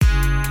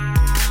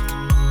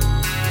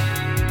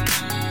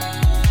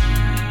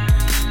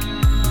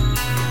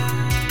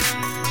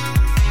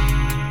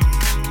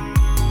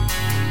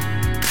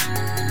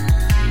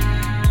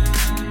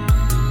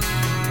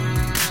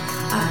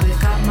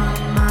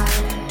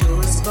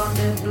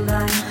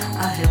deadline.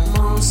 I have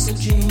most to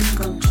drink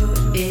come to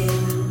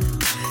end.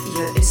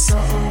 You is so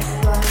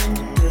fine,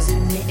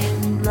 losing me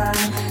in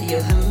blind. You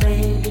have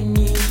made me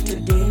need to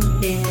dim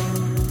in.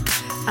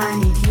 I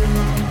need you.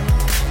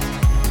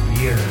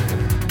 Yeah.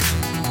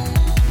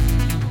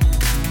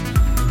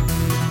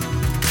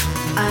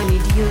 I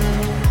need you.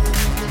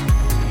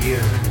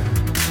 Yeah.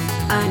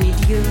 I need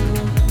you.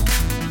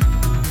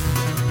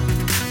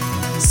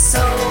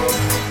 So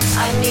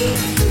I need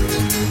you.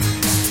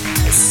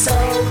 So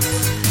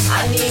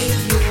I need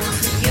you.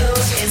 You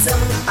is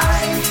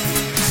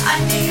I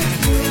need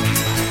you.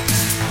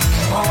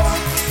 Oh,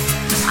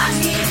 I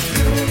need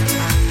you.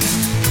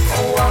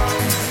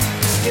 One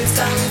dreams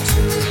come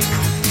true.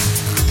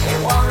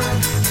 One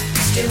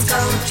dreams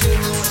come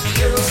true.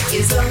 You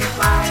is I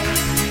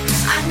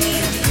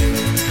need you.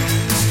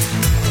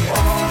 Oh,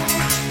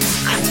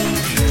 I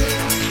need you.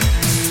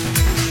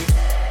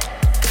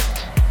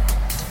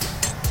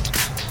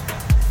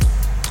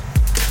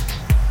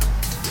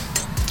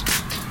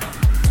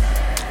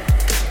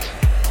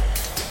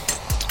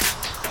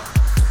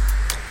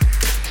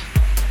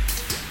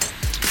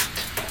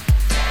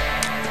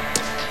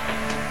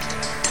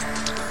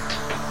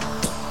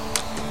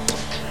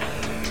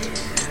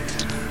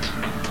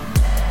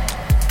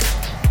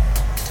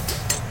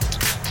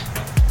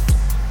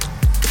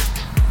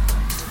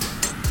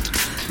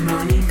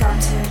 Morning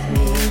contact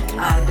me,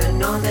 I don't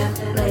know that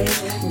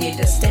place. Need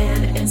to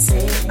stand and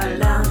say I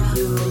love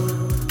you.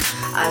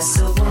 I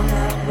so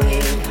wanna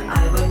wait,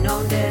 I will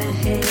know that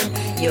hey,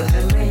 you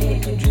have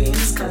made the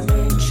dreams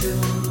coming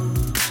true.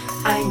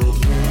 I need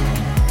you.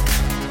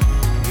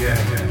 Yeah,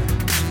 yeah.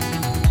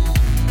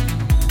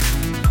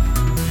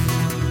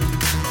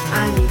 I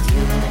need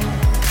you.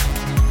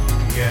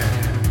 Yeah,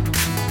 yeah.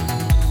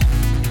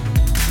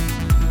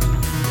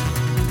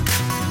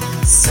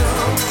 So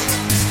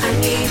I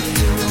need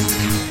you.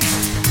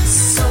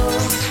 So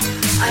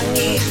I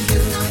need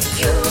you.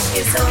 You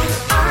is all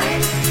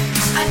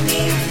I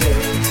need you.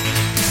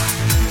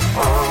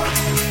 Oh,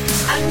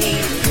 I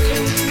need you.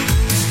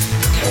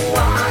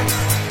 One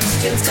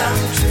dreams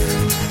come true.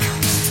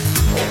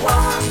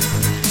 One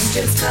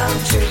dreams come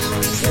true.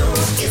 You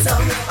is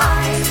all I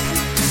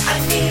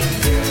need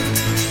you.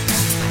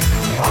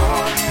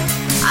 Oh,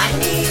 I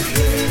need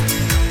you.